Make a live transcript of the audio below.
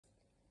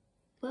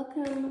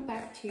Welcome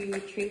back to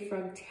Tree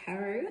Frog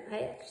Tarot. I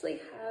actually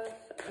have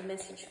a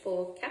message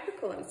for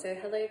Capricorn. So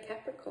hello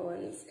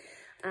Capricorns.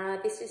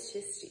 This is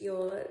just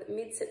your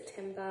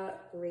mid-September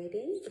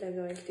reading that I'm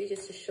going to do,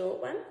 just a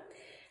short one.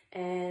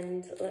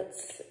 And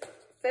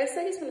first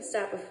I just want to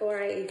start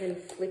before I even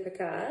flip a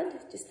card.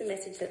 Just the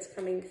message that's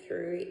coming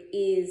through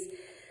is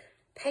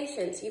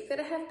patience. You've got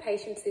to have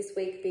patience this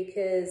week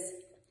because,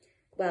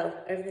 well,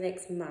 over the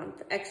next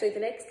month, actually the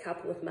next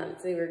couple of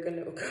months, we were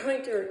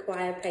going to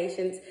require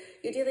patience.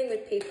 You're dealing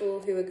with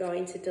people who are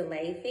going to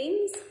delay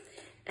things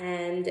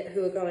and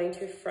who are going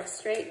to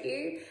frustrate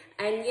you.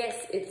 And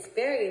yes, it's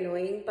very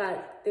annoying,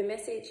 but the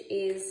message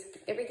is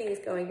everything is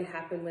going to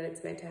happen when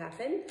it's meant to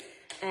happen.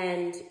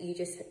 And you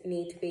just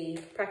need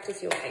to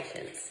practice your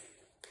patience.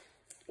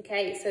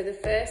 Okay, so the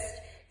first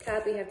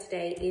card we have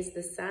today is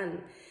the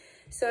Sun.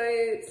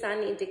 So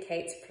Sun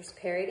indicates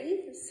prosperity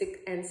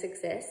and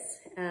success.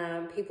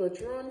 People are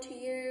drawn to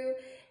you.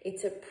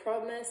 It's a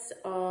promise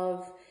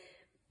of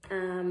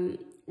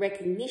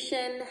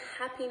recognition,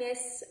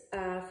 happiness,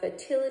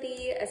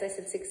 fertility, as I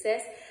said,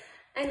 success.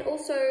 And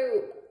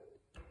also,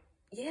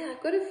 yeah,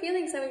 I've got a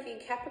feeling some of you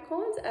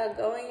Capricorns are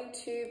going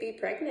to be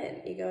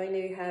pregnant. You're going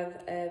to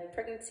have a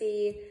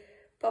pregnancy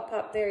pop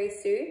up very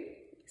soon.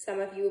 Some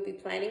of you will be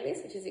planning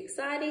this, which is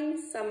exciting.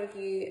 Some of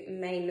you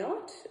may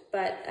not,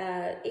 but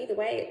either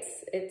way,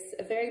 it's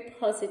a very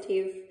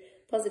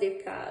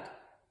positive card.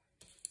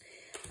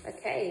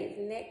 Okay,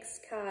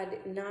 next card,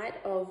 Knight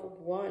of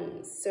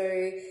Wands. So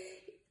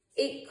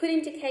it could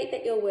indicate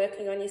that you're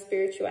working on your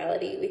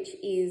spirituality, which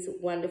is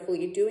wonderful.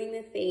 You're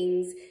doing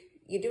things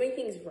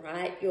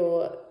right.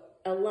 You're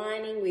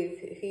aligning with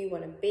who you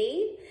want to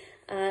be.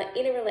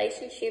 In a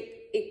relationship,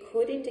 it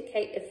could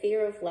indicate a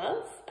fear of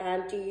love.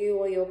 Do you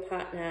or your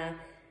partner,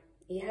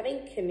 you're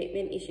having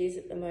commitment issues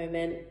at the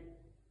moment?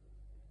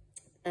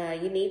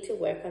 You need to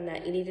work on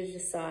that. You need to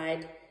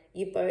decide,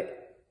 you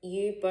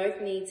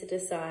both need to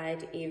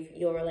decide if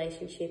your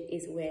relationship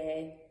is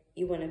where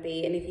you want to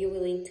be. And if you're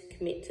willing to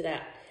commit to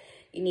that,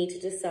 you need to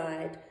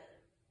decide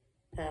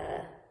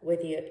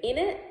whether you're in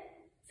it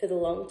for the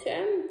long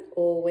term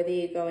or whether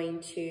you're going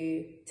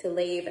to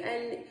leave.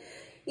 And,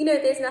 you know,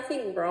 there's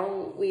nothing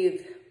wrong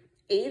with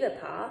either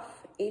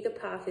path. Either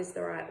path is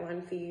the right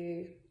one for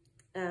you.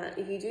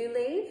 If you do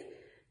leave,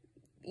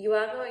 you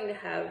are going to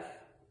have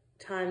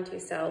time to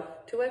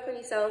yourself, to work on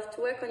yourself,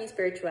 to work on your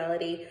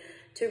spirituality,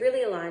 to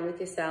really align with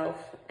yourself,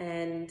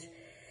 and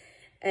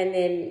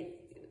then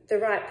the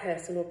right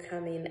person will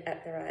come in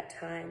at the right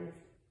time.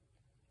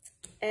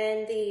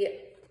 And the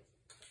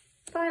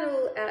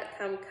final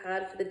outcome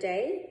card for the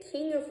day,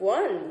 King of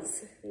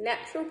Wands,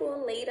 natural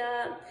born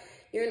leader.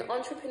 You're an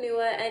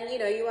entrepreneur, and you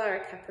know, you are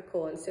a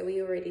Capricorn, so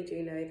we already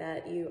do know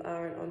that you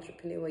are an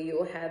entrepreneur. You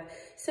will have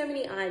so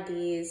many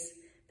ideas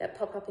that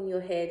pop up in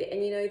your head,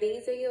 and you know,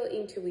 these are your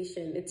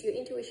intuition. It's your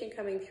intuition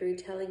coming through,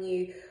 telling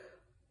you,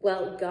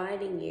 well,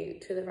 guiding you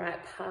to the right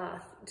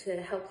path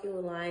to help you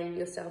align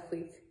yourself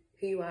with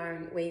who you are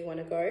and where you want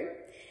to go.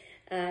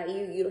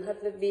 You'll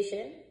have the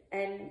vision,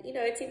 and you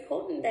know, it's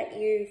important that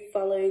you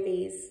follow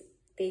these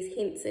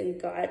hints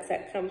and guides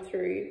that come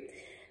through.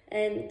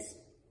 And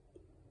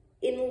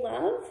in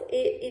love,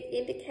 it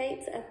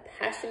indicates a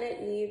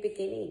passionate new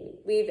beginning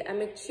with a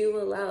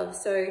mature love.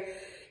 So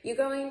you're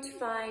going to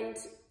find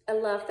a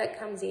love that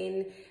comes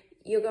in.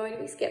 You're going to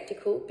be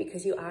skeptical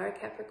because you are a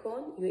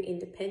Capricorn, you're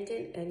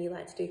independent and you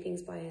like to do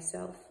things by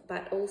yourself,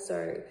 but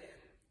also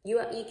you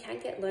can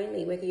get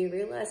lonely, whether you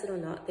realize it or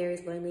not. There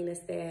is loneliness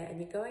there, and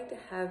you're going to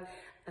have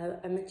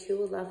a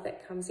mature love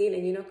that comes in,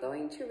 and you're not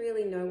going to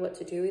really know what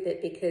to do with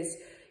it because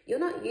you're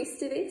not used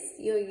to this.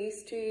 You're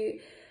used to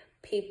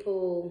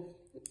people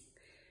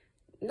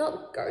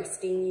not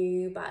ghosting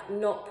you, but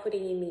not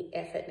putting in the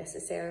effort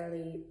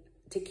necessarily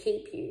to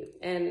keep you.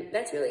 And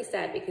that's really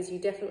sad because you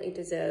definitely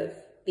deserve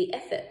the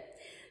effort.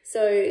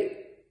 So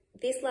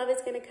this love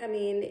is going to come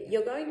in.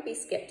 You're going to be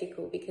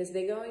skeptical because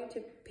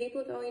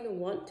people are going to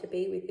want to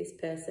be with this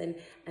person,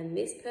 and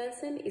this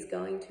person is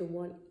going to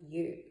want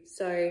you.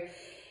 So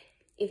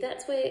if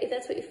that's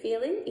what you're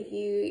feeling, if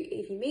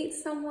you meet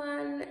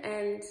someone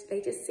and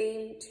they just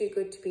seem too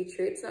good to be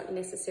true, it's not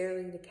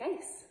necessarily the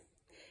case.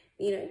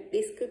 You know,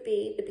 this could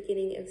be the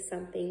beginning of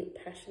something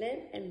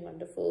passionate and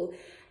wonderful.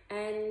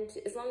 And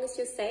as long as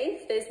you're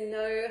safe, there's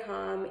no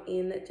harm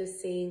in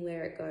just seeing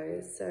where it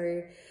goes.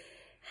 So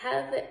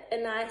have a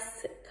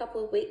nice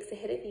couple of weeks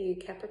ahead of you,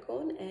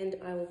 Capricorn, and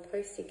I will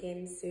post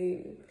again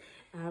soon.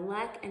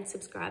 Like and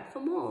subscribe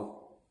for more.